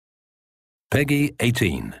Peggy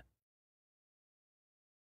 18.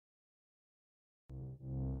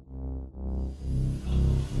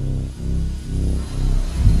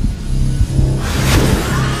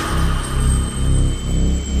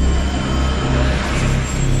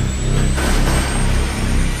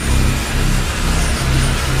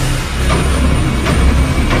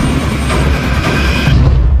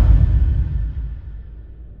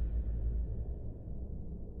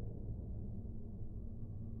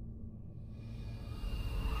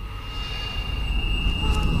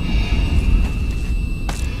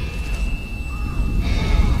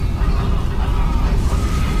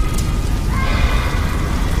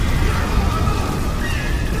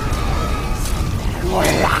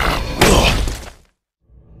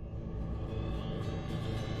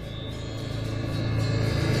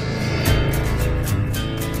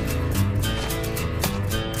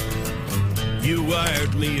 You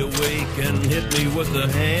wired me awake and hit me with a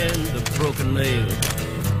hand of broken nail.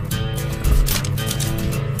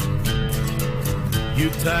 You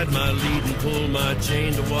tied my lead and pulled my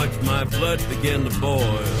chain to watch my blood begin to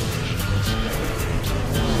boil.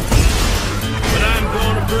 But I'm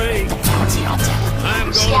gonna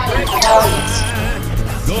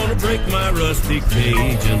break my rusty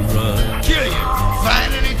cage and run. Kill you!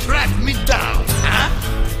 Finally tracked me down, huh?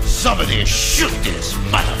 Somebody shoot this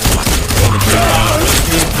motherfucker!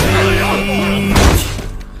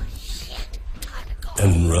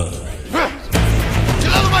 And run.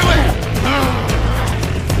 Get out of my way!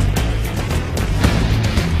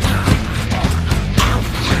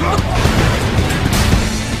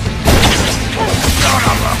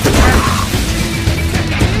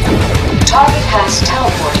 Target has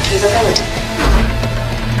teleport capability.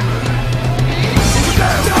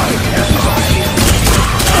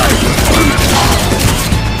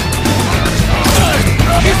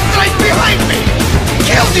 He's right behind me!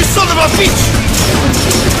 Kill this son of a bitch!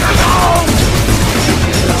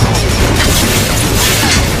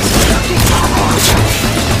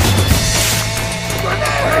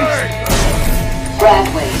 Grab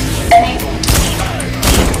wave enabled.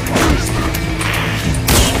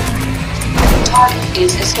 Target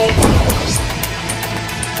is escaping.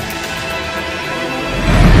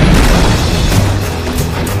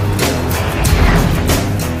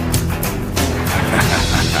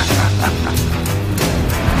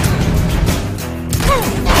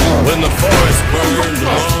 When the forest burned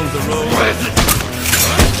along the road.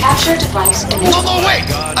 Capture device enabled. No, no, wait!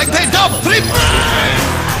 I pay double, triple!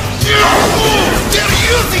 They're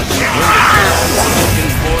using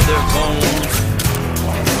Looking for their bones.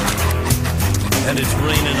 And it's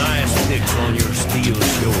raining ice picks on your steel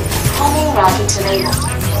shore. Homing rockets enabled.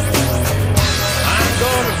 I'm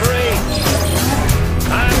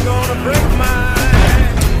gonna break mine.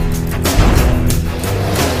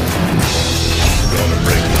 Gonna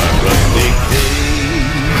break my rusty cage.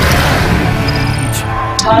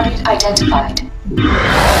 Target identified.